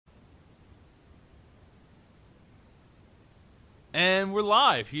And we're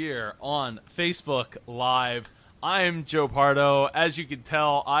live here on Facebook Live. I am Joe Pardo. As you can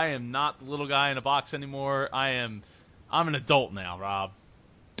tell, I am not the little guy in a box anymore. I'm an adult now, Rob.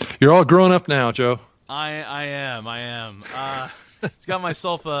 You're all grown up now, Joe. I am. It's got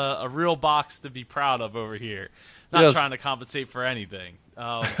myself a real box to be proud of over here. Not trying to compensate for anything.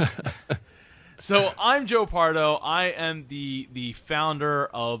 So I'm Joe Pardo. I am the founder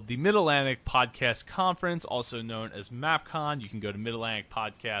of the Mid-Atlantic Podcast Conference, also known as MapCon. You can go to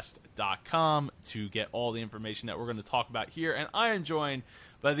midatlanticpodcast.com to get all the information that we're going to talk about here. And I am joined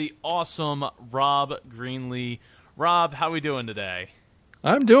by the awesome Rob Greenlee. Rob, how are we doing today?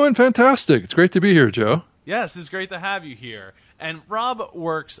 I'm doing fantastic. It's great to be here, Joe. Yes, it's great to have you here. And Rob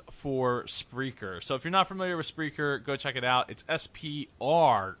works for Spreaker. So if you're not familiar with Spreaker, go check it out. It's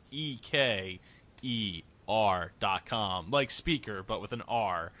SPREKER.com. Like speaker, but with an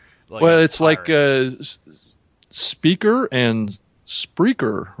R. Like well, it's pirate. Like speaker and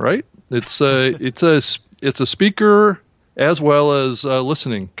Spreaker, right? It's a speaker as well as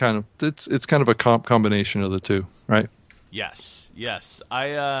listening. Kind of. It's kind of a combination of the two, right? Yes.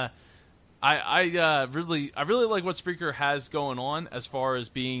 I really like what Spreaker has going on as far as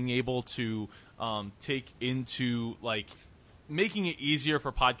being able to take into like making it easier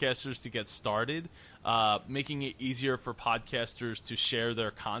for podcasters to get started, making it easier for podcasters to share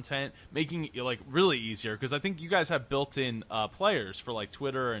their content, making it like really easier because I think you guys have built-in players for like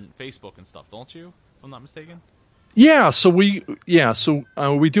Twitter and Facebook and stuff, don't you? If I'm not mistaken. Yeah, so we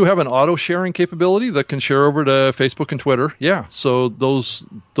do have an auto sharing capability that can share over to Facebook and Twitter. Yeah, so those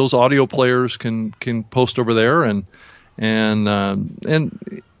audio players can post over there and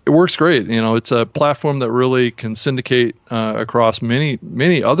it works great. You know, it's a platform that really can syndicate across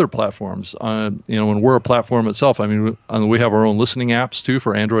many other platforms. And we're a platform itself. I mean, we have our own listening apps too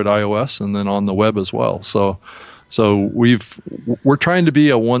for Android, iOS, and then on the web as well. So we're trying to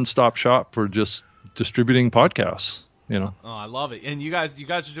be a one-stop shop for just distributing podcasts, Oh, I love it. And you guys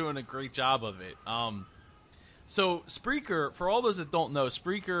are doing a great job of it. So Spreaker, for all those that don't know,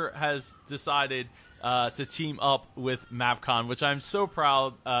 Spreaker has decided to team up with MapCon, which I'm so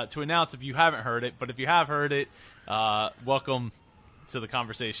proud to announce if you haven't heard it. But if you have heard it, welcome to the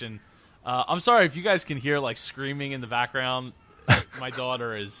conversation. I'm sorry if you guys can hear like screaming in the background. My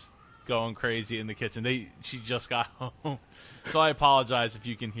daughter is going crazy in the kitchen. She just got home. So I apologize if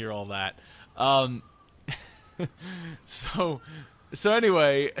you can hear all that. So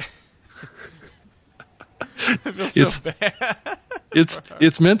anyway, I feel so bad.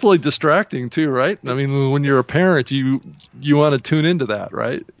 It's mentally distracting too, right? I mean, when you're a parent, you want to tune into that,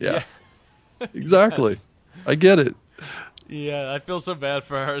 right? Yeah. Exactly. Yes. I get it. Yeah, I feel so bad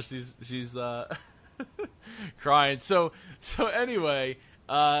for her. She's crying. So anyway,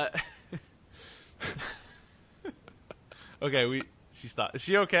 okay, she stopped. Is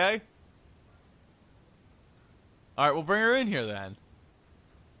she okay? All right, we'll bring her in here then.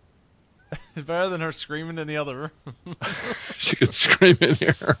 It's better than her screaming in the other room. She could scream in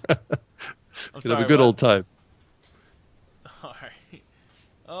here. I'm sorry, have a good old time. All right.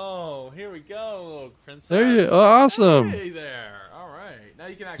 Oh, here we go, little princess. There you go. Awesome. Hey there. All right. Now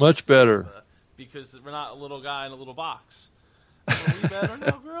you can actually much better because we're not a little guy in a little box. Are we better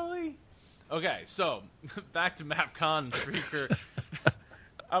now, girly? Okay, so back to MapCon and Spreaker.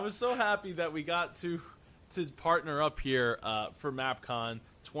 I was so happy that we got to partner up here for MapCon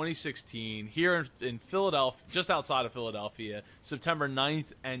 2016 here in Philadelphia, just outside of Philadelphia, September 9th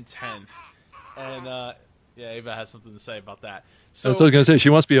and 10th. And Ava has something to say about that. So that's what I was going to say. She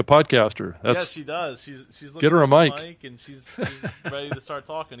wants to be a podcaster. Yes, she does. She's looking get her a mic, and she's ready to start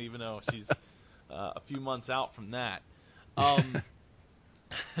talking, even though she's a few months out from that.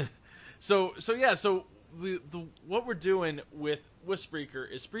 So what we're doing with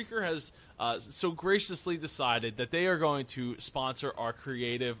Spreaker is Spreaker has so graciously decided that they are going to sponsor our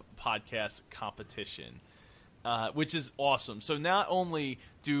creative podcast competition, which is awesome. So not only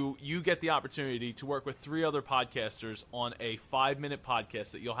do you get the opportunity to work with 3 other podcasters on a 5-minute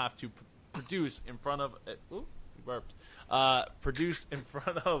podcast that you'll have to produce in front of produce in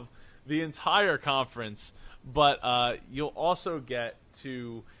front of the entire conference, but you'll also get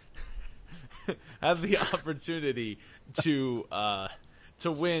to have the opportunity to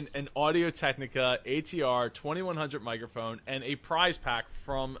win an Audio-Technica ATR 2100 microphone and a prize pack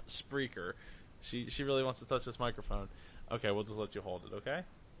from Spreaker. She really wants to touch this microphone. Okay, we'll just let you hold it, okay?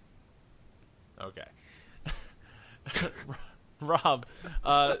 Okay. Rob,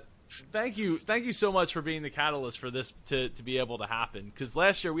 thank you so much for being the catalyst for this to be able to happen. Because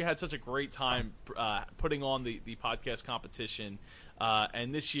last year we had such a great time putting on the podcast competition,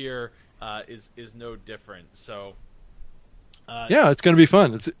 and this year is no different. So Yeah, it's going to be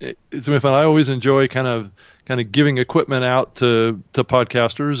fun. It's going to be fun. I always enjoy kind of giving equipment out to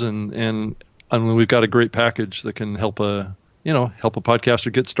podcasters, and I mean, we've got a great package that can help help a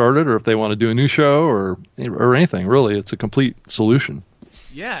podcaster get started, or if they want to do a new show or anything. Really, it's a complete solution.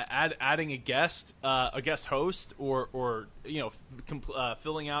 Yeah, adding a guest host, or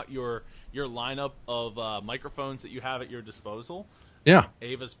filling out your lineup of microphones that you have at your disposal. Yeah,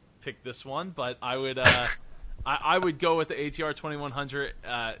 Ava's picked this one, but I would I would go with the ATR 2100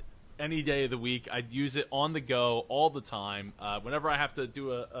 any day of the week. I'd use it on the go all the time. Whenever I have to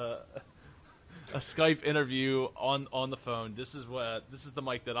do a Skype interview on the phone, this is the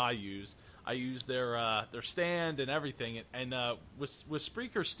mic that I use. I use their stand and everything, and with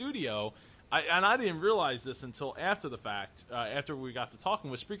Spreaker Studio, I didn't realize this until after the fact. After we got to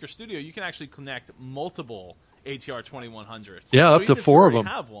talking with Spreaker Studio, you can actually connect multiple ATR 2100s. Yeah, so up to 4 of them.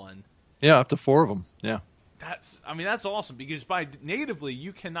 Have one. Yeah, up to 4 of them. Yeah. That's awesome, because natively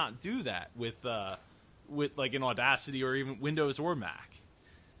you cannot do that with like in Audacity or even Windows or Mac.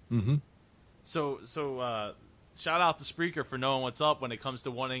 Mm-hmm. So shout out to Spreaker for knowing what's up when it comes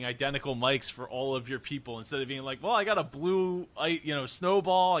to wanting identical mics for all of your people, instead of being like, well, I got a blue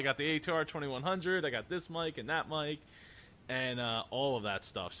Snowball, I got the ATR 2100, I got this mic and that mic, and all of that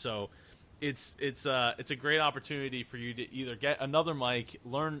stuff. So it's a great opportunity for you to either get another mic,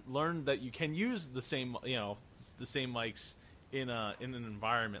 learn that you can use the same mics in an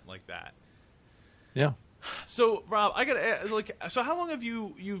environment like that. Yeah. So Rob, I gotta so how long have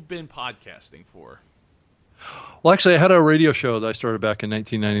you've been podcasting for? Well, actually, I had a radio show that I started back in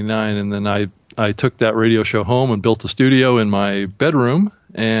 1999, and then I took that radio show home and built a studio in my bedroom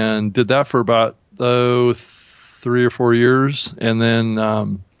and did that for about 3 or 4 years, and then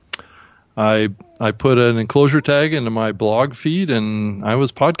I put an enclosure tag into my blog feed, and I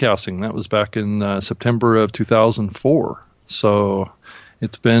was podcasting. That was back in September of 2004. So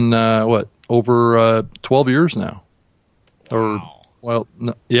it's been over 12 years now. Wow.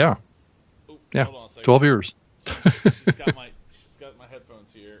 Yeah. Ooh, yeah, hold on a second. 12 years. She's got my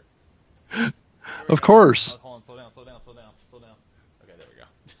headphones here. Of course. Hold on, slow down. Okay, there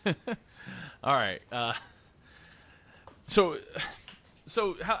we go. All right. So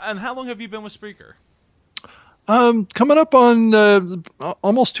how long have you been with Spreaker? Coming up on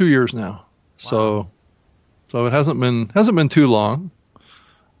almost 2 years now. Wow. So it hasn't been too long.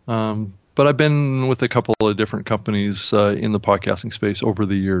 But I've been with a couple of different companies in the podcasting space over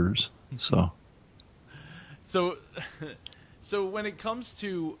the years. So when it comes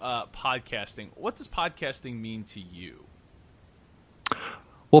to podcasting, what does podcasting mean to you?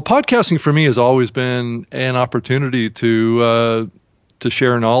 Well, podcasting for me has always been an opportunity to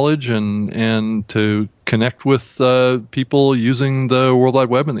share knowledge and to connect with people using the World Wide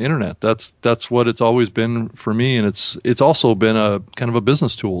Web and the internet. That's what it's always been for me, and it's also been a kind of a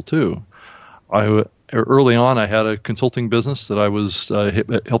business tool too. Early on, I had a consulting business that I was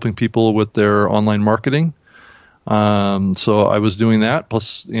helping people with their online marketing. So I was doing that.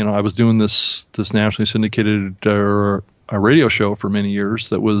 Plus, I was doing this nationally syndicated a radio show for many years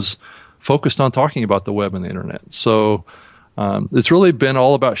that was focused on talking about the web and the internet. So it's really been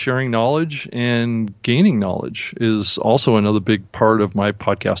all about sharing knowledge, and gaining knowledge is also another big part of my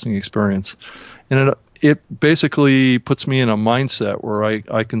podcasting experience. And it basically puts me in a mindset where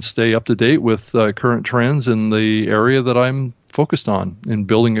I can stay up to date with current trends in the area that I'm focused on and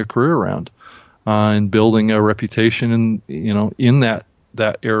building a career around, and building a reputation in that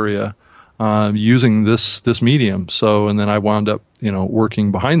area using this medium. So, and then I wound up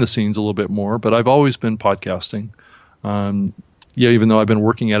working behind the scenes a little bit more, but I've always been podcasting. Even though I've been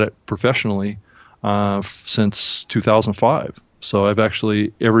working at it professionally since 2005. So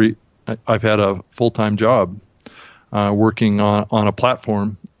I've had a full-time job working on a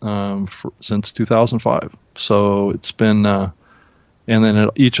platform since 2005. So it's been, and then at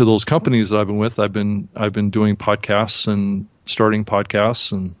each of those companies that I've been with, I've been doing podcasts and starting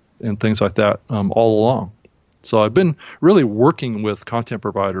podcasts and things like that all along. So I've been really working with content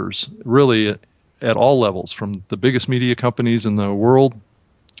providers really at all levels, from the biggest media companies in the world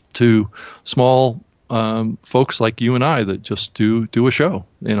to small folks like you and I that just do a show,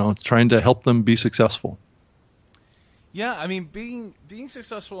 trying to help them be successful. Yeah, I mean, being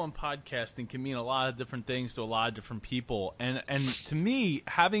successful in podcasting can mean a lot of different things to a lot of different people, and to me,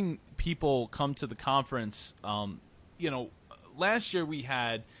 having people come to the conference, last year we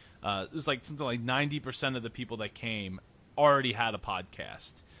had it was like something like 90% of the people that came already had a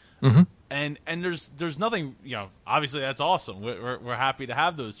podcast. Mm-hmm. And there's nothing, obviously that's awesome. We're happy to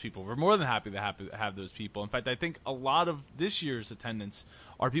have those people. We're more than happy to have those people. In fact, I think a lot of this year's attendance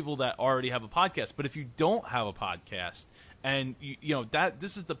are people that already have a podcast. But if you don't have a podcast, and you know that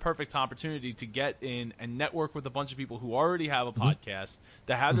this is the perfect opportunity to get in and network with a bunch of people who already have a podcast,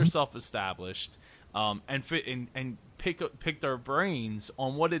 that have their self established, and pick their brains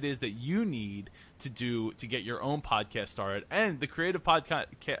on what it is that you need to do to get your own podcast started. And the creative podcast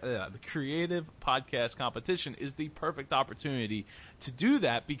competition is the perfect opportunity to do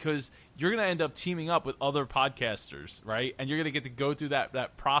that, because you're going to end up teaming up with other podcasters, right? And you're going to get to go through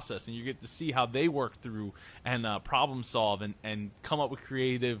that process, and you get to see how they work through and problem solve and come up with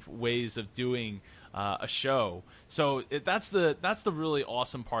creative ways of doing a show. So that's the really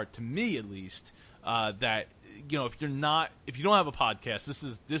awesome part, to me at least, that you know, if you don't have a podcast,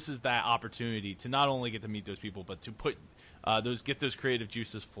 this is that opportunity to not only get to meet those people, but to put get those creative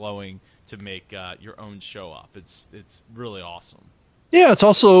juices flowing to make your own show up. It's really awesome. Yeah, it's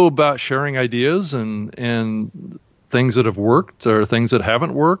also about sharing ideas and things that have worked or things that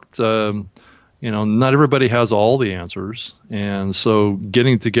haven't worked. You know, not everybody has all the answers, and so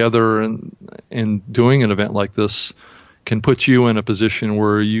getting together and doing an event like this can put you in a position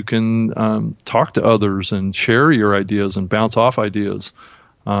where you can talk to others and share your ideas and bounce off ideas.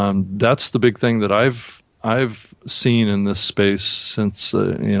 That's the big thing that I've seen in this space since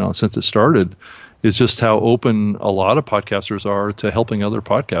it started, is just how open a lot of podcasters are to helping other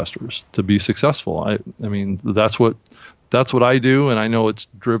podcasters to be successful. I mean, that's what I do, and I know it's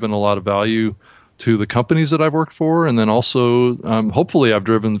driven a lot of value to the companies that I've worked for, and then also hopefully I've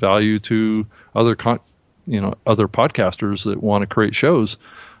driven value to other podcasters that want to create shows.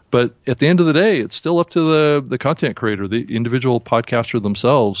 But at the end of the day, it's still up to the content creator, the individual podcaster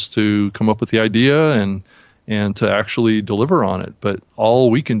themselves, to come up with the idea and to actually deliver on it. But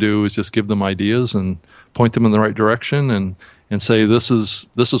all we can do is just give them ideas and point them in the right direction and say, this is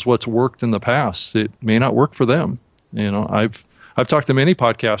what's worked in the past. It may not work for them. You know, I've talked to many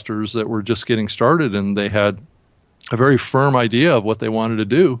podcasters that were just getting started, and they had a very firm idea of what they wanted to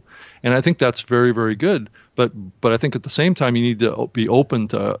do. And I think that's very, very good. But I think at the same time, you need to be open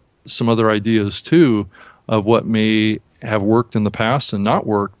to some other ideas too, of what may have worked in the past and not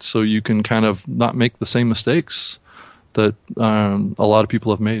worked, so you can kind of not make the same mistakes that a lot of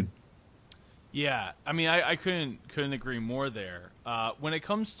people have made. Yeah, I mean, I couldn't agree more there. When it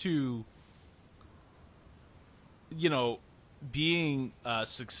comes to, you know, being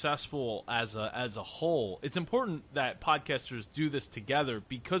successful as a whole, it's important that podcasters do this together,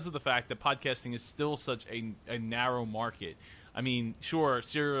 because of the fact that podcasting is still such a narrow market. I mean, sure,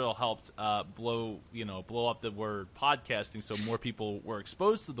 Serial helped blow up the word podcasting, so more people were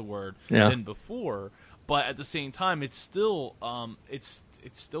exposed to the word than before. But at the same time, it's still it's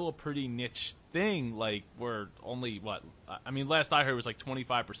still a pretty niche thing. Like, we're only last I heard was like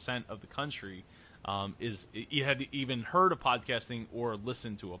 25% of the country you had even heard of podcasting or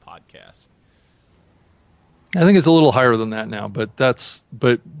listened to a podcast. I think it's a little higher than that now,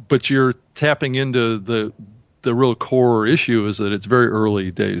 but you're tapping into the real core issue, is that it's very early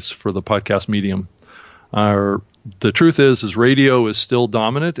days for the podcast medium. The truth is radio is still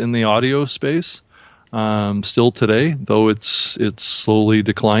dominant in the audio space, still today, though it's slowly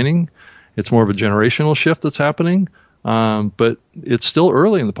declining. It's more of a generational shift that's happening, but it's still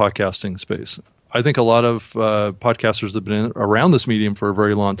early in the podcasting space. I think a lot of podcasters that have been around this medium for a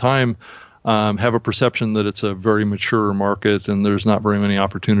very long time have a perception that it's a very mature market and there's not very many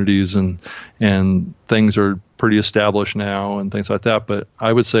opportunities, and things are pretty established now and things like that. But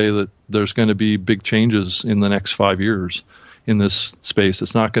I would say that there's going to be big changes in the next 5 years in this space.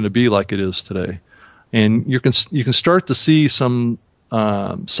 It's not going to be like it is today, and you can start to see some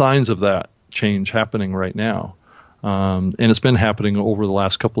signs of that change happening right now. And it's been happening over the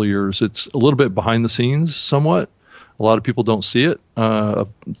last couple of years. It's a little bit behind the scenes somewhat. A lot of people don't see it.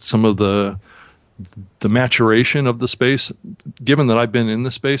 Some of the maturation of the space, given that I've been in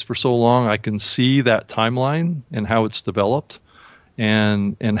the space for so long, I can see that timeline and how it's developed,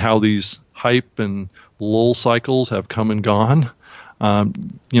 and how these hype and lull cycles have come and gone.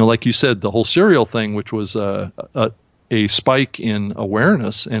 Like you said, the whole Serial thing, which was a spike in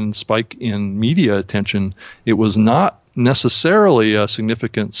awareness and spike in media attention, it was not necessarily a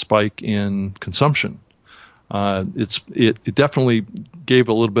significant spike in consumption. It definitely gave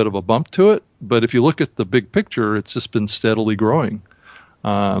a little bit of a bump to it, but if you look at the big picture, it's just been steadily growing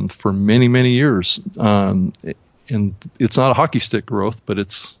for many, many years. And it's not a hockey stick growth, but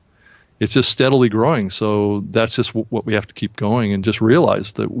it's just steadily growing. So that's just what we have to keep going, and just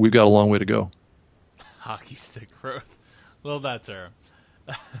realize that we've got a long way to go. Hockey stick growth. Well, that's her.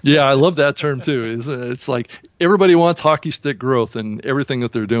 Yeah, I love that term too. It's like everybody wants hockey stick growth and everything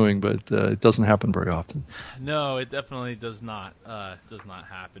that they're doing, but it doesn't happen very often. No, it definitely does not. Does not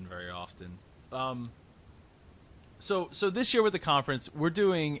happen very often. So this year with the conference, we're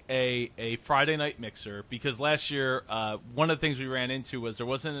doing a Friday night mixer because last year one of the things we ran into was there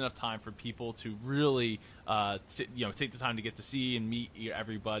wasn't enough time for people to really take the time to get to see and meet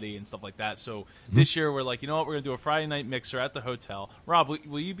everybody and stuff like that. So this year we're like, you know what, we're gonna do a Friday night mixer at the hotel. Rob,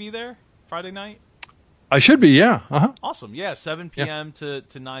 will you be there Friday night? I should be, yeah. Uh-huh. Awesome, yeah, 7 p.m. to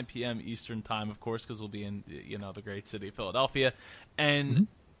 9 p.m. Eastern time, of course, because we'll be in the great city of Philadelphia, and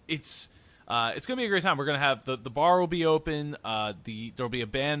it's going to be a great time. We're going to have the bar will be open. There'll be a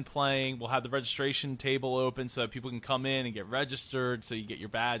band playing. We'll have the registration table open so that people can come in and get registered. So you get your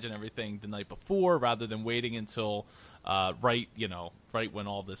badge and everything the night before, rather than waiting until right when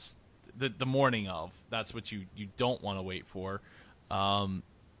all this the morning of. That's what you don't want to wait for.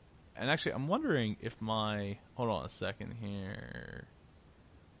 And actually, I'm wondering if hold on a second here.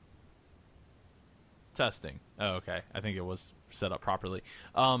 Testing. Oh, okay. I think it was set up properly.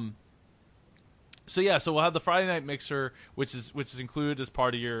 So we'll have the Friday night mixer, which is included as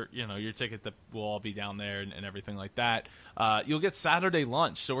part of your ticket that will all be down there and everything like that. You'll get Saturday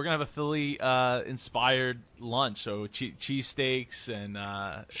lunch, so we're gonna have a Philly inspired lunch. So cheesesteaks and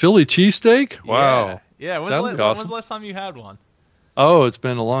Philly cheesesteak. Wow. Yeah. When's awesome. the last time you had one? Oh, it's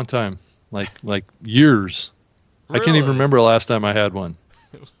been a long time, like years. Really? I can't even remember the last time I had one.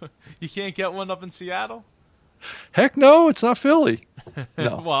 You can't get one up in Seattle? Heck no, it's not Philly.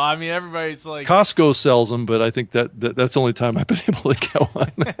 No. Well, I mean, everybody's like Costco sells them, but I think that's the only time I've been able to get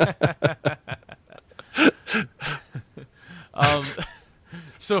one.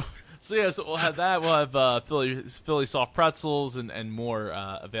 So we'll have that. We'll have Philly soft pretzels and more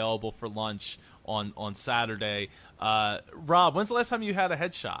available for lunch on Saturday. Rob, when's the last time you had a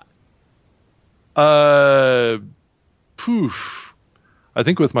headshot? Poof. I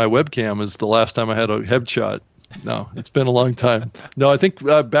think with my webcam is the last time I had a headshot. No, it's been a long time. No, I think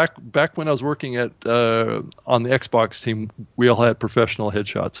back when I was working at on the Xbox team, we all had professional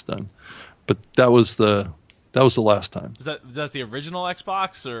headshots done, but that was the last time. Is that the original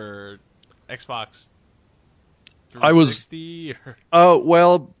Xbox or Xbox 360?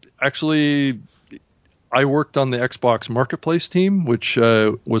 Well, actually, I worked on the Xbox Marketplace team, which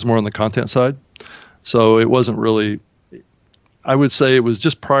was more on the content side, so it wasn't really. I would say it was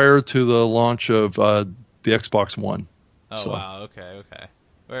just prior to the launch of the Xbox One. Oh, so. Wow. Okay.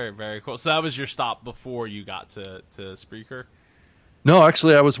 Very, very cool. So that was your stop before you got to Spreaker? No,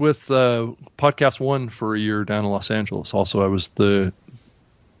 actually, I was with Podcast One for a year down in Los Angeles. Also, I was the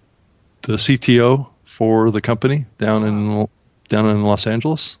CTO for the company down in Los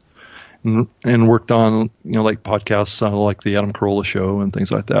Angeles, and worked on like podcasts like the Adam Carolla Show and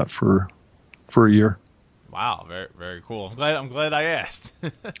things like that for a year. Wow, very, very cool. I'm glad I asked.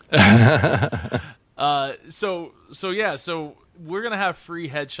 So we're gonna have free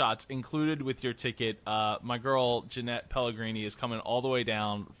headshots included with your ticket. My girl Jeanette Pellegrini is coming all the way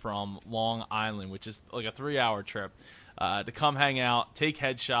down from Long Island, which is like a 3-hour trip, to come hang out, take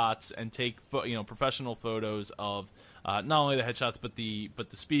headshots, and take professional photos of not only the headshots but the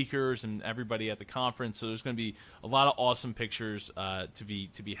speakers and everybody at the conference. So there's going to be a lot of awesome pictures to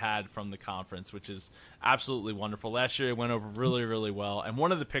be had from the conference, which is absolutely wonderful. Last year it went over really, really well, and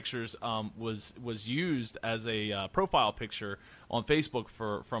one of the pictures was used as a profile picture on Facebook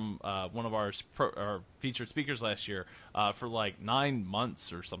from one of our featured speakers last year for like 9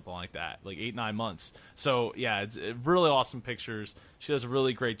 months or something like that, like 8-9 months. So yeah, it's really awesome pictures. She does a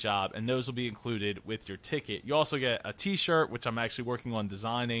really great job, and those will be included with your ticket. You also get a T-shirt, which I'm actually working on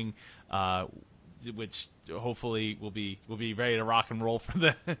designing, which hopefully will be ready to rock and roll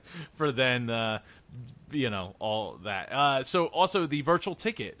for then. All that. So also the virtual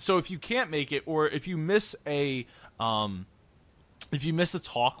ticket. So if you can't make it, or if you miss a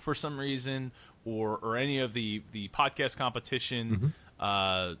talk for some reason, or any of the podcast competition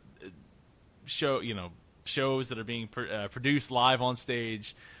shows that are being produced live on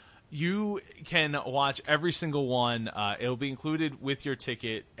stage, you can watch every single one. It'll be included with your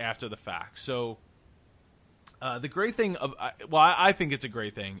ticket after the fact. So the great thing I think it's a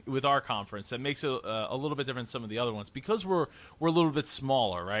great thing with our conference that makes it a little bit different than some of the other ones, because we're a little bit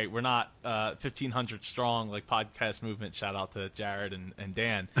smaller, right? We're not 1,500 strong like Podcast Movement. Shout out to Jared and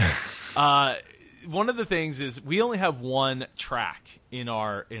Dan. one of the things is we only have one track at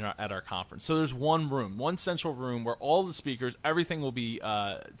our conference. So there's one room, one central room where all the speakers, everything will be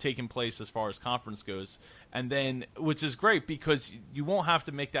taking place as far as conference goes. And then, which is great because you won't have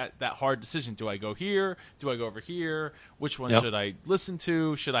to make that hard decision. Do I go here? Do I go over here? Which one should I listen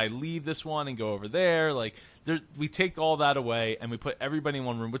to? Should I leave this one and go over there? Like, we take all that away and we put everybody in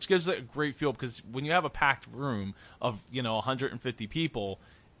one room, which gives it a great feel because when you have a packed room of 150 people,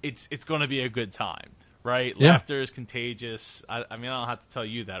 it's going to be a good time, right? Yeah. Laughter is contagious. I mean, I don't have to tell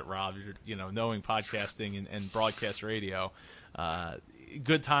you that, Rob. You're, knowing podcasting and broadcast radio,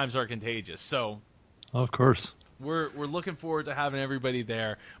 good times are contagious. So, of course, we're looking forward to having everybody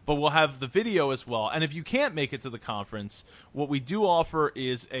there, but we'll have the video as well. And if you can't make it to the conference, what we do offer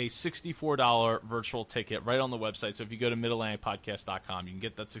is a $64 virtual ticket right on the website. So if you go to midatlanticpodcast.com, you can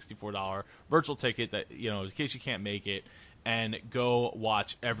get that $64 virtual ticket that, in case you can't make it, and go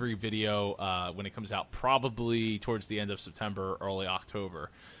watch every video when it comes out, probably towards the end of September, early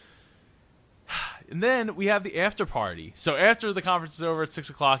October. And then we have the after party. So after the conference is over at 6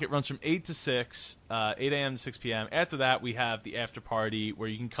 o'clock, it runs from 8 to 6, 8 a.m. to 6 p.m. After that, we have the after party where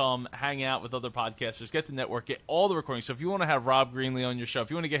you can come hang out with other podcasters, get to network, get all the recordings. So if you want to have Rob Greenlee on your show, if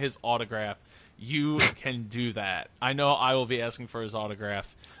you want to get his autograph, you can do that. I know I will be asking for his autograph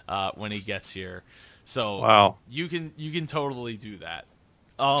when he gets here. So wow, you can totally do that.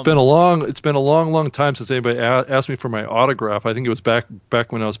 It's been a long time since anybody asked me for my autograph. I think it was back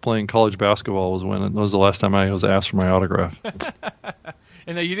when I was playing college basketball was the last time I was asked for my autograph.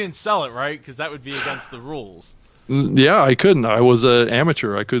 And you didn't sell it, right? Because that would be against the rules. Yeah, I couldn't. I was an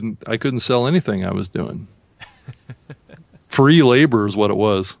amateur. I couldn't sell anything I was doing. Free labor is what it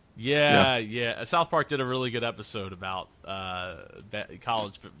was. Yeah. South Park did a really good episode about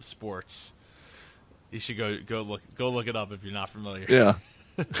college sports. You should go look it up if you're not familiar. Yeah.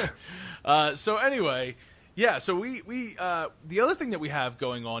 So anyway, so we the other thing that we have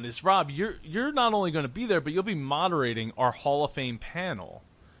going on is, Rob, you're not only going to be there, but you'll be moderating our Hall of Fame panel,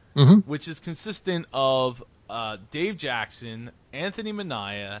 which is consistent of Dave Jackson, Anthony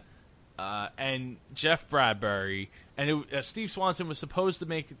Minaya, and Jeff Bradbury. And Steve Swanson was supposed to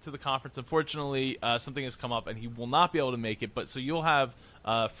make it to the conference. Unfortunately, something has come up, and he will not be able to make it. But so you'll have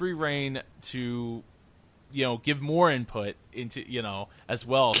free reign to give more input into, as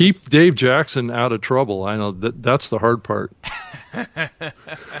well. Keep Dave Jackson out of trouble. I know that's the hard part.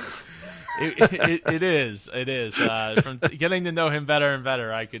 It is. From getting to know him better and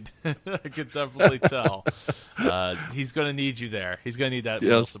better, I could definitely tell. He's going to need you there. He's going to need that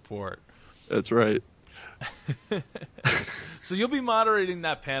little support. That's right. So you'll be moderating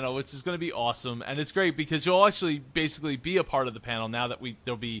that panel, which is going to be awesome, and it's great because you'll actually basically be a part of the panel now that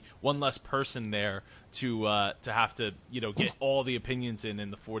there'll be one less person there to have to get all the opinions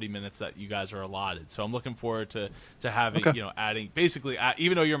in the 40 minutes that you guys are allotted. So I'm looking forward to having adding basically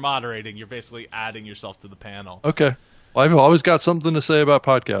even though you're moderating, you're basically adding yourself to the panel. Okay. Well, I've always got something to say about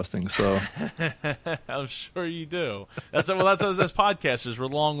podcasting, so I'm sure you do. That's us as podcasters. We're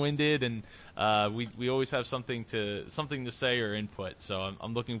long-winded, and we always have something to say or input. So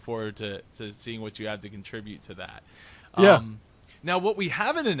I'm looking forward to seeing what you have to contribute to that. Yeah. Now, what we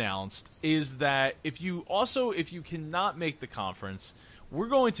haven't announced is that if you cannot make the conference, we're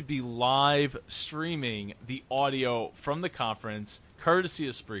going to be live streaming the audio from the conference, courtesy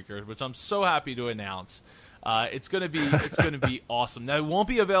of Spreaker, which I'm so happy to announce. It's gonna be awesome. Now, it won't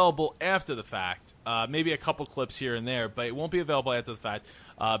be available after the fact. Maybe a couple clips here and there, but it won't be available after the fact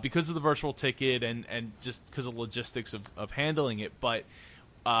because of the virtual ticket and just because of logistics of handling it. But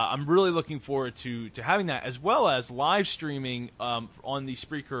I'm really looking forward to having that, as well as live streaming on the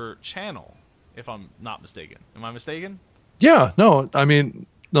Spreaker channel, if I'm not mistaken. Am I mistaken? Yeah. No. I mean,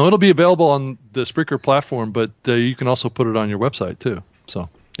 no. It'll be available on the Spreaker platform, but you can also put it on your website too. So.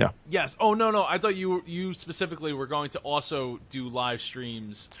 Yeah. Yes. Oh, no. I thought you specifically were going to also do live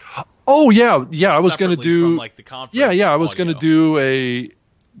streams. Oh, yeah. I was going to do from, the conference. Yeah. I was going to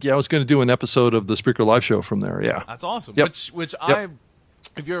do an episode of the Spreaker live show from there. Yeah. That's awesome. Yep. Which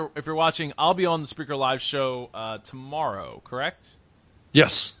if you're watching, I'll be on the Spreaker live show tomorrow. Correct?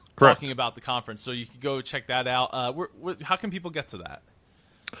 Yes. Correct. Talking about the conference, so you can go check that out. How can people get to that?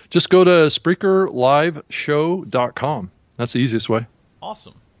 Just go to SpreakerLiveShow.com. That's the easiest way.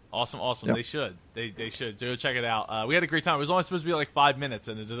 Awesome. Yep. They should. They should. Go check it out. We had a great time. It was only supposed to be 5 minutes,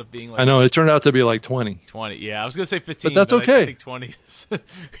 and it ended up being I know. It turned out to be 20. 20. Yeah, I was going to say 15. But that's okay. I think 20 is.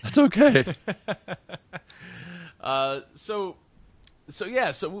 That's okay. So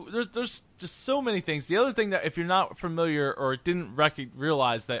there's just so many things. The other thing that, if you're not familiar or didn't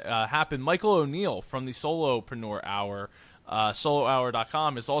realize that happened, Michael O'Neill from the Solopreneur Hour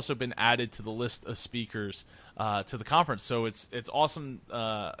solohour.com has also been added to the list of speakers to the conference. So it's awesome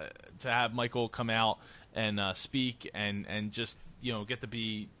to have Michael come out and speak and just get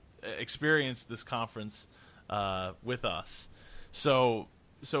to experience this conference with us. So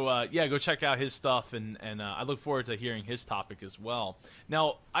go check out his stuff, and I look forward to hearing his topic as well.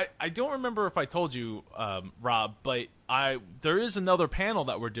 Now, I don't remember if I told you, Rob, but there is another panel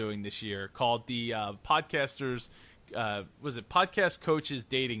that we're doing this year called the Podcasters, Podcast Coaches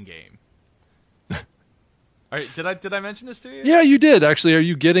Dating Game. All right, did I mention this to you? Yeah, you did actually. Are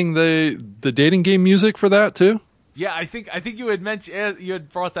you getting the dating game music for that too? Yeah, I think you had mentioned, you had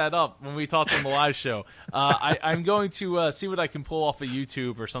brought that up when we talked on the live show. I'm going to see what I can pull off of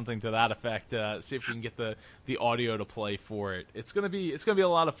YouTube or something to that effect. See if we can get the audio to play for it. It's gonna be a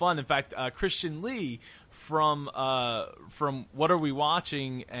lot of fun. In fact, Greenlee from What Are We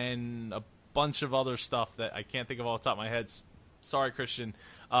Watching and a bunch of other stuff that I can't think of off the top of my head. Sorry, Christian.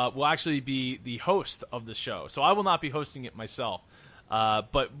 Will actually be the host of the show, so I will not be hosting it myself.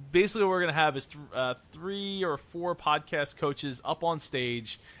 But basically what we're going to have is 3 or 4 podcast coaches up on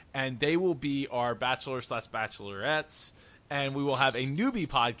stage, and they will be our bachelor/bachelorettes, and we will have a newbie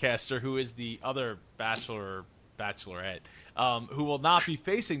podcaster who is the other bachelorette, who will not be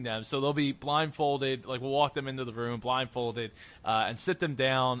facing them. So they'll be blindfolded, like we'll walk them into the room blindfolded and sit them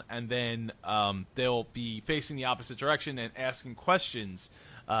down, and then they'll be facing the opposite direction and asking questions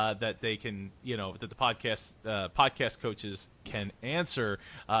that they can, that the podcast coaches can answer.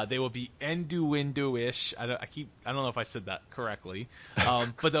 They will be innuendo-ish. I don't know if I said that correctly,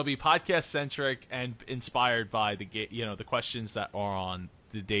 but they'll be podcast centric and inspired by the questions that are on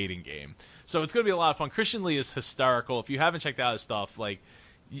the dating game. So it's going to be a lot of fun. Greenlee is hysterical. If you haven't checked out his stuff,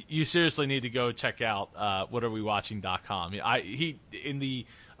 you seriously need to go check out whatarewewatching.com. He in the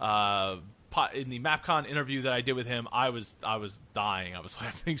MapCon interview that I did with him, I was dying. I was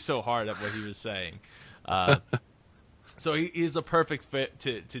laughing so hard at what he was saying. So he is a perfect fit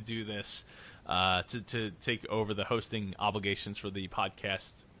to do this, to take over the hosting obligations for the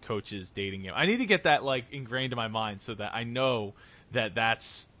podcast coaches dating game. I need to get that ingrained in my mind so that I know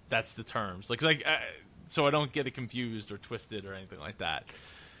that's the terms. So I don't get it confused or twisted or anything like that.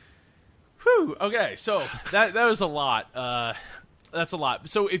 Whew. Okay, so that was a lot. That's a lot.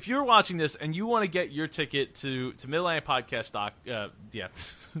 So if you're watching this and you want to get your ticket to Mid-Atlantic.com,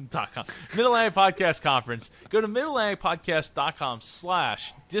 Mid-Atlantic Podcast Conference, go to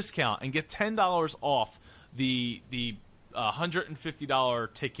midatlanticpodcast.com/discount and get $10 off the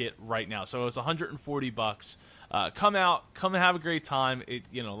 $150 ticket right now. So it's $140. Come out, come and have a great time.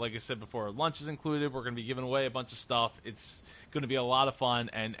 Like I said before, lunch is included. We're going to be giving away a bunch of stuff. It's going to be a lot of fun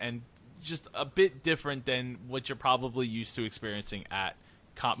and just a bit different than what you're probably used to experiencing at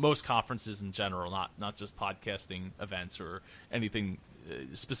most conferences in general, not just podcasting events or anything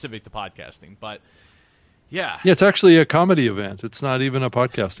specific to podcasting. But yeah, it's actually a comedy event. It's not even a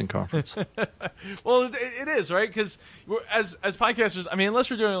podcasting conference. Well, it is, right? Because as podcasters, I mean,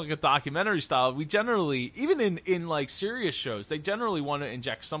 unless we're doing a documentary style, we generally, even in serious shows, they generally want to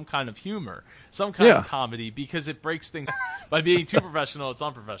inject some kind of humor, some kind of comedy, because it breaks things. By being too professional, it's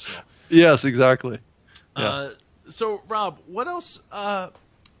unprofessional. Yes, exactly. Yeah. So, Rob, what else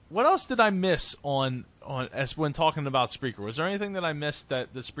did I miss when talking about Spreaker? Was there anything that I missed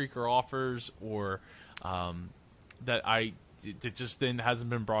that the Spreaker offers, or that just then hasn't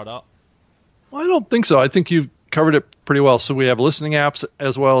been brought up? Well, I don't think so. I think you've covered it pretty well. So we have listening apps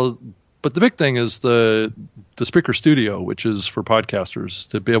as well, but the big thing is the Spreaker Studio, which is for podcasters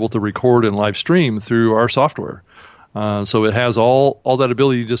to be able to record and live stream through our software. So it has all that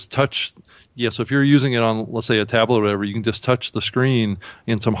ability to just touch. Yeah, so if you're using it on, let's say, a tablet or whatever, you can just touch the screen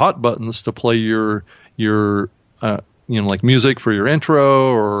and some hot buttons to play your music for your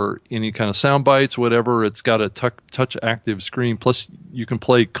intro or any kind of sound bites, whatever. It's got a touch active screen. Plus, you can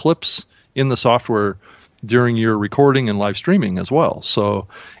play clips in the software during your recording and live streaming as well. So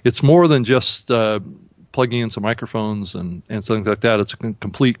it's more than just plugging in some microphones and things like that. It's a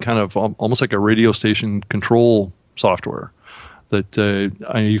complete kind of almost like a radio station control software that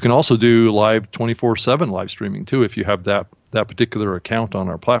you can also do live 24/7 live streaming too if you have that particular account on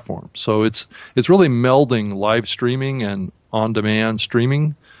our platform. So it's really melding live streaming and on-demand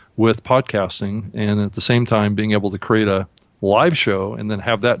streaming with podcasting, and at the same time being able to create a live show and then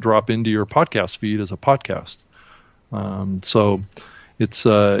have that drop into your podcast feed as a podcast. So it's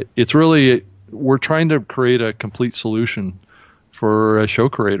really, we're trying to create a complete solution for a show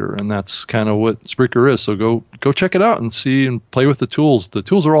creator, and that's kind of what Spreaker is. So go check it out and see and play with the tools. The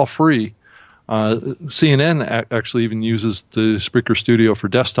tools are all free. CNN actually even uses the Spreaker Studio for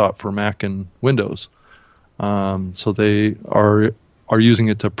desktop for Mac and Windows. So they are using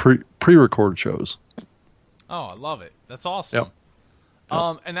it to pre-record shows. Oh, I love it. That's awesome.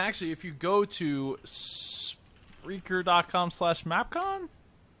 Yep. And actually, if you go to Spreaker.com/Mapcon,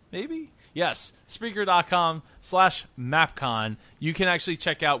 maybe? Yes, Spreaker.com/Mapcon. You can actually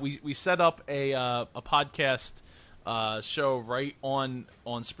check out, we set up a podcast show right on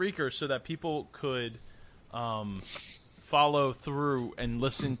Spreaker so that people could follow through and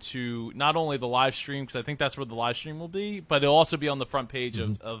listen to not only the live stream, because I think that's where the live stream will be, but it'll also be on the front page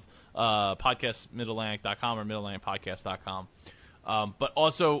of podcastmidatlantic.com or midatlanticpodcast.com. But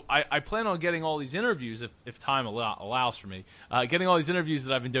also, I plan on getting all these interviews, if time allows for me, getting all these interviews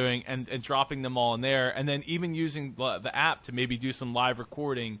that I've been doing and dropping them all in there, and then even using the app to maybe do some live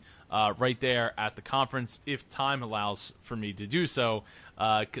recording right there at the conference, if time allows for me to do so,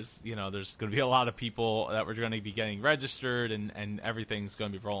 because there's going to be a lot of people that we're going to be getting registered, and everything's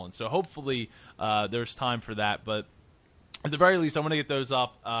going to be rolling. So hopefully there's time for that, but at the very least, I want to get those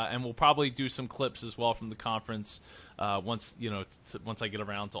up, and we'll probably do some clips as well from the conference once I get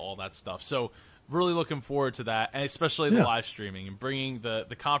around to all that stuff. So really looking forward to that, and especially the live streaming and bringing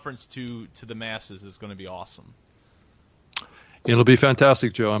the conference to the masses is going to be awesome. It'll be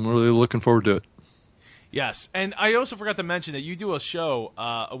fantastic, Joe. I'm really looking forward to it. Yes, and I also forgot to mention that you do a show,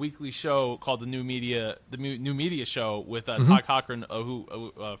 a weekly show called the New Media Show with Todd Cochran,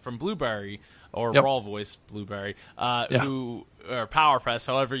 who from Blueberry or Raw Voice Blueberry, who or PowerPress,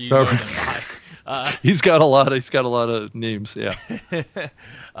 however you know them by. He's got a lot of names. Yeah.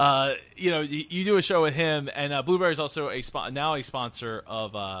 You do a show with him, and Blueberry is also now a sponsor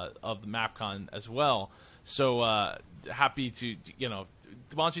of the MapCon as well. So happy to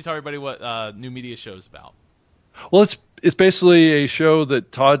why don't you tell everybody what New Media Show is about? Well, it's basically a show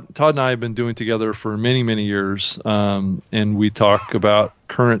that Todd and I have been doing together for many, many years, and we talk about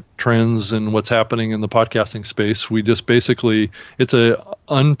current trends and what's happening in the podcasting space. We just basically, it's a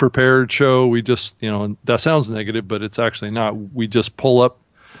unprepared show. We just, that sounds negative, but it's actually not. We just pull up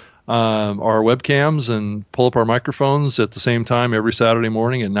our webcams and pull up our microphones at the same time every Saturday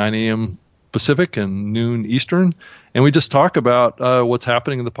morning at 9 a.m. Pacific and noon Eastern, and we just talk about what's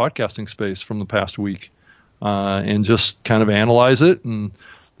happening in the podcasting space from the past week, and just kind of analyze it. And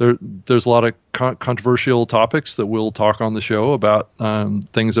there's a lot of controversial topics that we'll talk on the show about,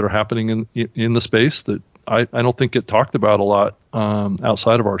 things that are happening in the space that I don't think get talked about a lot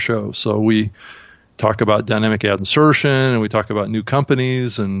outside of our show. So we talk about dynamic ad insertion, and we talk about new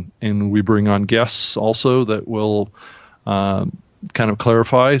companies, and we bring on guests also that will kind of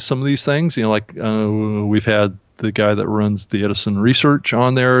clarify some of these things. We've had the guy that runs the Edison Research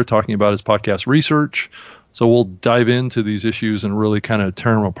on there talking about his podcast research. So we'll dive into these issues and really kind of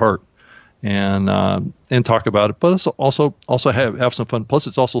tear them apart and talk about it. But it's also have some fun. Plus,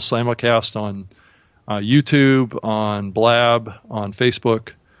 it's also simulcast on YouTube, on Blab, on Facebook,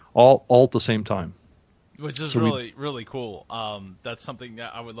 all at the same time. Which is really cool. That's something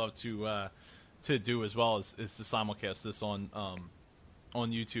that I would love to do as well, is to simulcast this on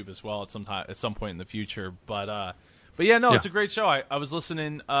YouTube as well at some point in the future. But it's a great show. I was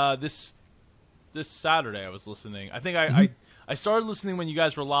listening this Saturday. I was listening. I think I started listening when you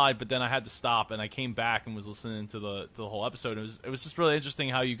guys were live, but then I had to stop, and I came back and was listening to the whole episode. It was just really interesting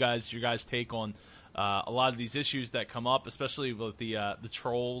how your guys take on a lot of these issues that come up, especially with the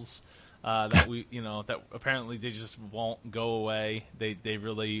trolls. That apparently they just won't go away. They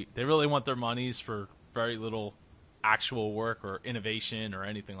really want their monies for very little actual work or innovation or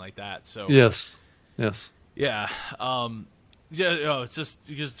anything like that. So yes, yeah. It's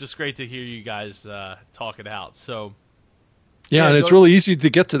just great to hear you guys talk it out. So and it's really easy to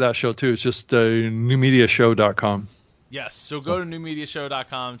get to that show too. It's just newmediashow.com. Yes, so go to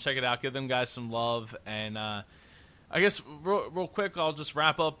newmediashow.com, check it out, give them guys some love, and I guess real quick, I'll just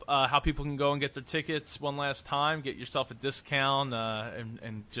wrap up how people can go and get their tickets one last time. Get yourself a discount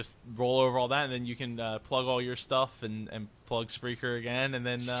and just roll over all that, and then you can plug all your stuff and plug Spreaker again, and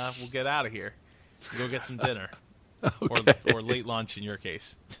then we'll get out of here. Go get some dinner. Okay. Or late lunch in your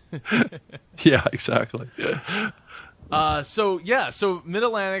case. Yeah, exactly. So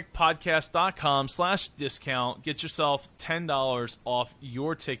midatlanticpodcast.com/discount. Get yourself $10 off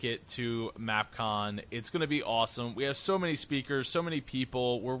your ticket to MapCon. It's going to be awesome. We have so many speakers, so many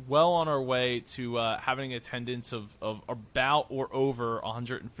people. We're well on our way to having attendance of about or over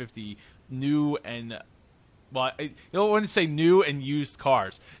 150 new and I wouldn't say new and used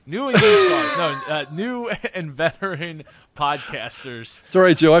cars. New and used cars. No, new and veteran podcasters. It's all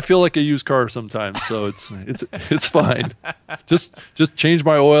right, Joe. I feel like a used car sometimes, so it's fine. Just change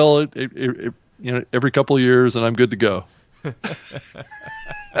my oil, every couple of years, and I'm good to go.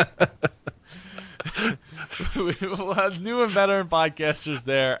 We'll have new and veteran podcasters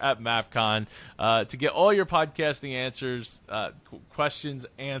there at MapCon to get all your podcasting answers, questions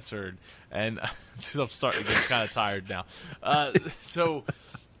answered. And I'm starting to get kind of tired now. So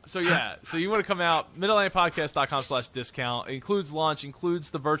you want to come out, midatlanticpodcast.com/discount. It includes lunch, includes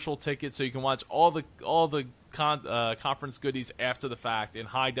the virtual ticket, so you can watch all the conference goodies after the fact in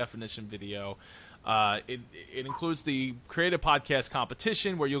high definition video. It includes the Creative Podcast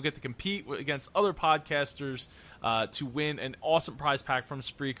Competition, where you'll get to compete against other podcasters to win an awesome prize pack from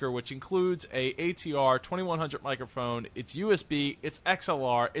Spreaker, which includes a ATR 2100 microphone. It's USB, it's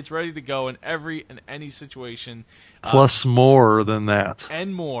XLR, it's ready to go in every and any situation. Plus more than that.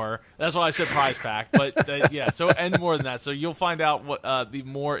 And more. That's why I said prize pack. But so and more than that. So you'll find out what the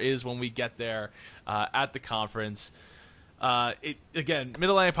more is when we get there at the conference. Again,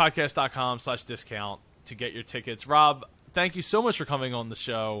 midatlanticpodcast.com/discount to get your tickets. Rob, thank you so much for coming on the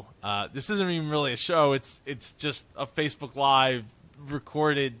show. This isn't even really a show. It's just a Facebook Live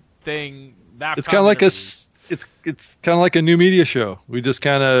recorded thing. It's kind of like it's kind of like a new media show. We just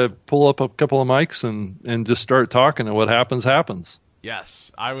kind of pull up a couple of mics and just start talking, and what happens.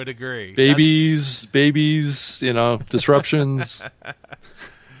 Yes, I would agree. Babies, disruptions.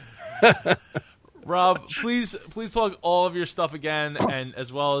 Rob, please plug all of your stuff again, and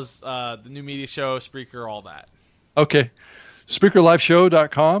as well as the new media show, Spreaker, all that. Okay.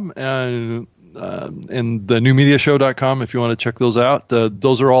 SpreakerLiveShow.com and the newmediashow.com if you want to check those out.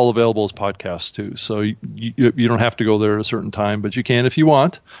 Those are all available as podcasts too, so you don't have to go there at a certain time, but you can if you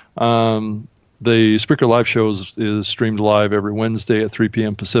want. The Spreaker Live Show is streamed live every Wednesday at 3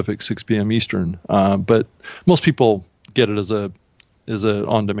 p.m. Pacific, 6 p.m. Eastern, but most people get it as a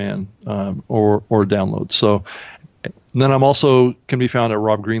on-demand or download. So then I'm also can be found at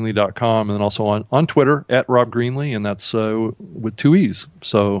robgreenlee.com and then also on Twitter at robgreenlee, and that's with 2 E's.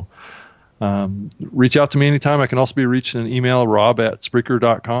 So reach out to me anytime. I can also be reached in an email,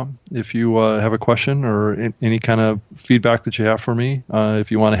 rob@spreaker.com, if you have a question or any kind of feedback that you have for me. If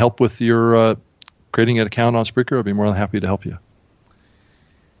you want to help with your creating an account on Spreaker, I'd be more than happy to help you.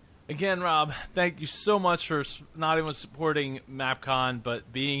 Again, Rob, thank you so much for not even supporting MapCon,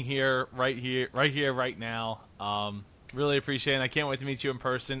 but being here, right now. Really appreciate it. I can't wait to meet you in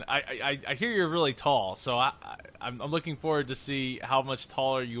person. I hear you're really tall, so I'm looking forward to see how much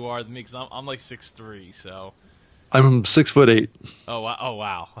taller you are than me, because I'm like 6'3", so. I'm 6'8". Oh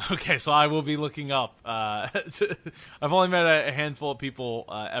wow. Okay, so I will be looking up. I've only met a handful of people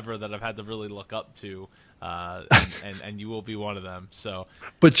ever that I've had to really look up to. And you will be one of them. So,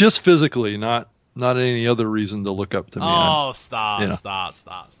 but just physically, not any other reason to look up to me. Oh, stop! That's not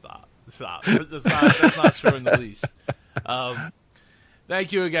true in the least.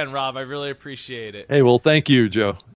 Thank you again, Rob. I really appreciate it. Hey, well, thank you, Joe.